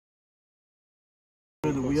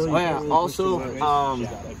Oh yeah, also,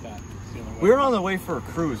 we were on the way for a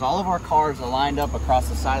cruise. All of our cars are lined up across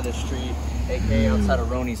the side of the street, aka outside of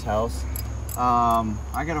Roni's house.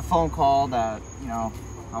 I got a phone call that, you know,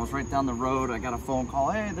 I was right down the road. I got a phone call,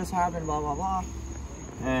 hey, this happened, blah, blah, blah.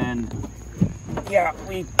 And yeah,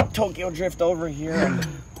 we Tokyo drift over here and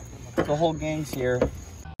the whole gang's here.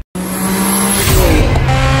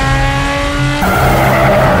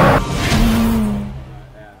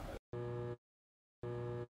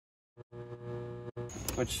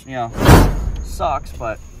 Which, you know, sucks,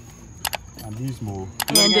 but and these move.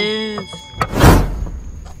 And is.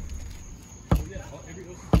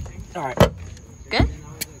 All right. Good?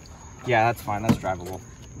 Yeah, that's fine. That's drivable.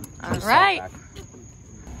 All right.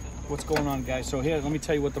 What's going on, guys? So here, let me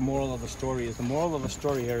tell you what the moral of the story is. The moral of the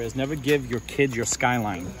story here is never give your kids your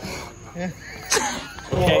Skyline. Okay?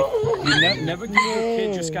 You never give your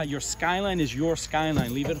kids your Skyline. Your Skyline is your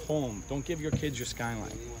Skyline. Leave it home. Don't give your kids your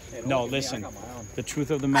Skyline. No, listen. The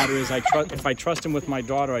truth of the matter is, if I trust him with my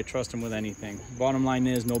daughter, I trust him with anything. Bottom line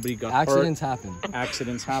is, nobody got hurt. Accidents happen.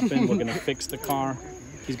 Accidents happen. We're gonna fix the car.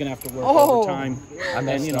 He's gonna have to work overtime,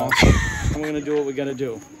 and you know, we're gonna do what we gotta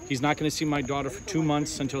do. He's not gonna see my daughter for 2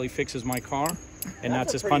 months until he fixes my car, and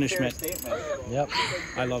that's his punishment. Yep.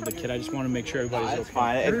 I love the kid. I just want to make sure everybody's okay.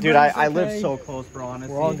 Fine. Dude, I live so close, bro,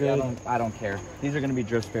 honestly. We're all good. I don't care. These are going to be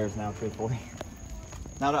drift spares now, truthfully.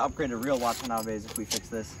 Now to upgrade to real watch nowadays if we fix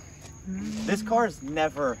this. This car is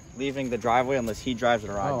never leaving the driveway unless he drives it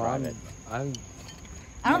or I drive it. I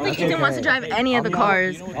don't think Ethan wants to drive any of the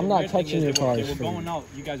cars. I'm not touching your cars. They were going out.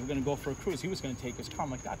 You guys were going to go for a cruise. He was going to take his car.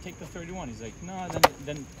 I'm like, God, take the 31. He's like, no.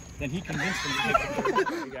 Then he convinced him to take the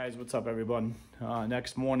car. Hey guys, what's up, everyone?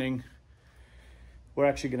 Next morning, we're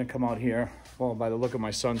actually going to come out here. Well, by the look of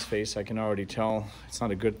my son's face, I can already tell it's not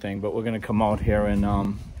a good thing. But we're going to come out here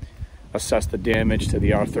and assess the damage to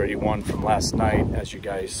the R31 from last night. As you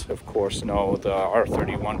guys, of course, know, the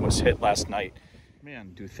R31 was hit last night.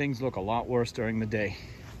 Man, do things look a lot worse during the day.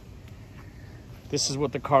 This is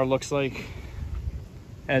what the car looks like.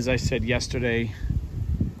 As I said yesterday,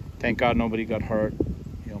 thank God nobody got hurt.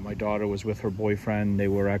 You know, my daughter was with her boyfriend. They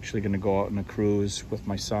were actually going to go out on a cruise with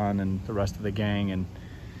my son and the rest of the gang. And,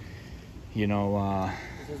 you know...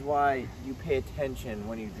 This is why you pay attention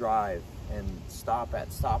when you drive and stop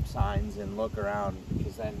at stop signs and look around.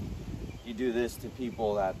 Because then you do this to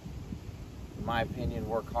people that, in my opinion,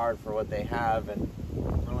 work hard for what they have and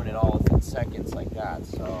ruin it all within seconds like that.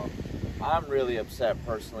 So I'm really upset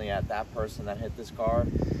personally at that person that hit this car.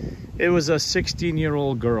 It was a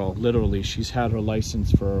 16-year-old girl, literally. She's had her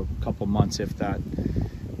license for a couple months, if that.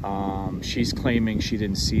 She's claiming she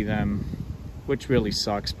didn't see them, which really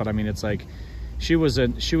sucks. But I mean, it's like she was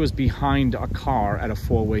behind a car at a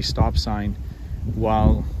four-way stop sign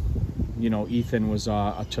while, you know, Ethan was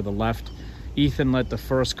to the left. Ethan let the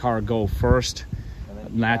first car go first,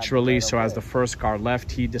 naturally. So as the first car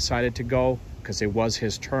left, he decided to go because it was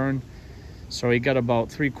his turn. So he got about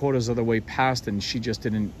 3/4 of the way past, and she just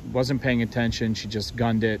wasn't paying attention. She just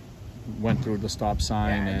gunned it, went through the stop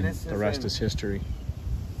sign, and the rest is history.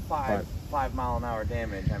 5 mile an hour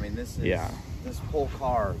damage. I mean, this whole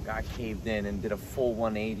car got caved in and did a full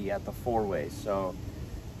 180 at the four-way. So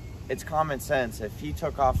it's common sense. If he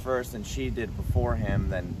took off first and she did before him,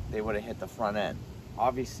 then they would have hit the front end.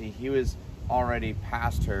 Obviously, he was already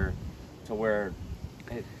past her to where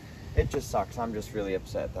it just sucks. I'm just really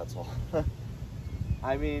upset, that's all.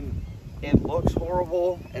 I mean, it looks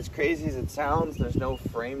horrible. As crazy as it sounds, there's no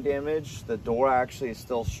frame damage. The door actually is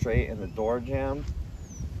still straight and the door jammed.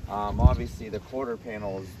 Obviously, the quarter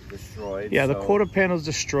panel is destroyed. Yeah, the quarter panel is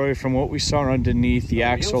destroyed from what we saw underneath. The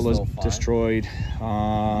axle is destroyed.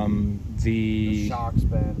 The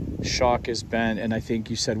shock is bent. And I think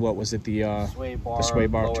you said, what was it? The sway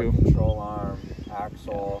bar too. Control arm,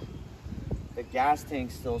 axle. The gas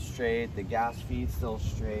tank's still straight. The gas feed's still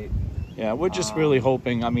straight. Yeah, we're just really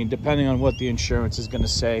hoping. I mean, depending on what the insurance is going to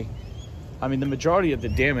say. I mean, the majority of the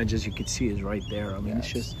damage, as you can see, is right there. I mean,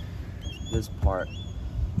 it's just this part.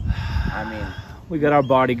 I mean, we got our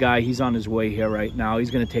body guy. He's on his way here right now.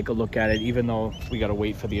 He's going to take a look at it, even though we got to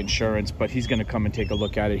wait for the insurance. But he's going to come and take a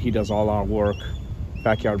look at it. He does all our work,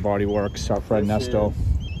 backyard body works. Our friend Nesto.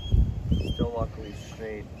 Still luckily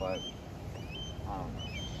straight, but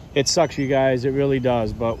it sucks, you guys. It really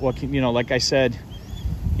does. But what can, you know, like I said,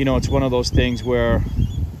 you know, it's one of those things where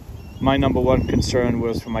my #1 concern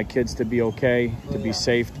was for my kids to be okay, to be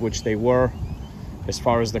safe, which they were. As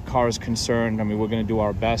far as the car is concerned, I mean, we're going to do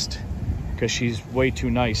our best because she's way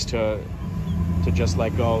too nice to just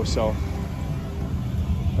let go. So,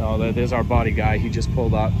 there's our body guy. He just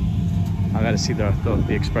pulled up. I got to see the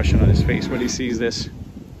expression on his face when he sees this.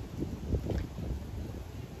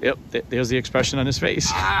 Yep, there's the expression on his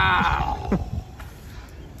face. Ow!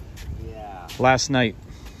 Yeah. Last night,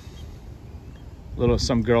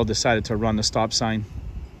 some girl decided to run the stop sign.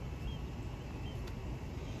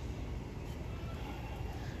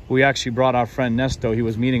 We actually brought our friend Nesto. He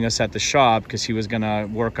was meeting us at the shop because he was gonna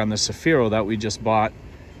work on the Safiro that we just bought.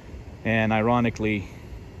 And ironically,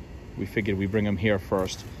 we figured we'd bring him here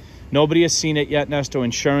first. Nobody has seen it yet, Nesto.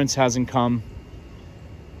 Insurance hasn't come.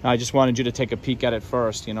 I just wanted you to take a peek at it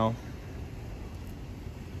first, you know.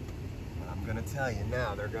 I'm gonna tell you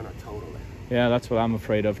now, they're gonna total it. Yeah, that's what I'm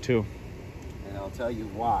afraid of too. And I'll tell you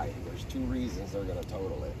why. There's 2 reasons they're gonna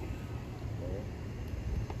total it. Okay?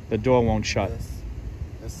 The door won't shut.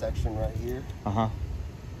 This section right here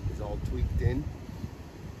is all tweaked in.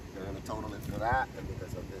 They're gonna total it for that and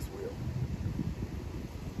because of this wheel.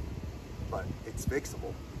 But it's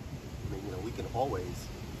fixable. I mean, you know, we can always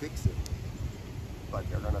fix it, but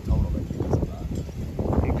they're gonna total it because of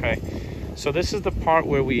that. Okay, so this is the part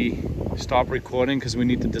where we stop recording because we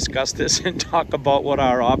need to discuss this and talk about what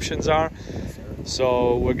our options are.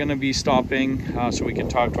 So we're gonna be stopping so we can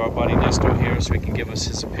talk to our buddy Nesto here so he can give us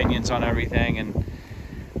his opinions on everything, and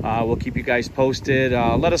we'll keep you guys posted.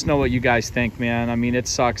 Let us know what you guys think, man. I mean, it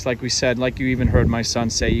sucks. Like we said, like you even heard my son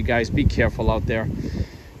say, you guys be careful out there.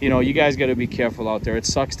 You know, you guys got to be careful out there. It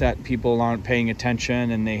sucks that people aren't paying attention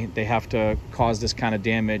and they have to cause this kind of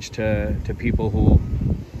damage to people who,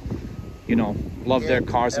 you know, love their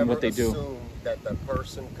cars and what they do. Assume that the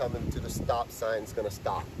person coming to the stop sign is going to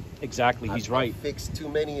stop. Exactly, he's right. I've fixed too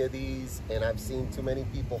many of these and I've seen too many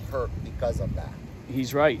people hurt because of that.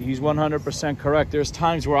 He's right. He's 100% correct. There's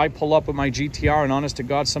times where I pull up with my GTR and honest to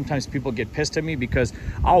God, sometimes people get pissed at me because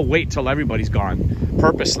I'll wait till everybody's gone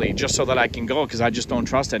purposely just so that I can go because I just don't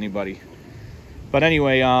trust anybody. But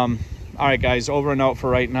anyway, all right, guys, over and out for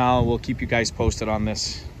right now. We'll keep you guys posted on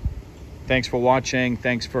this. Thanks for watching.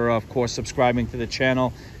 Thanks for, of course, subscribing to the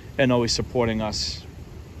channel and always supporting us.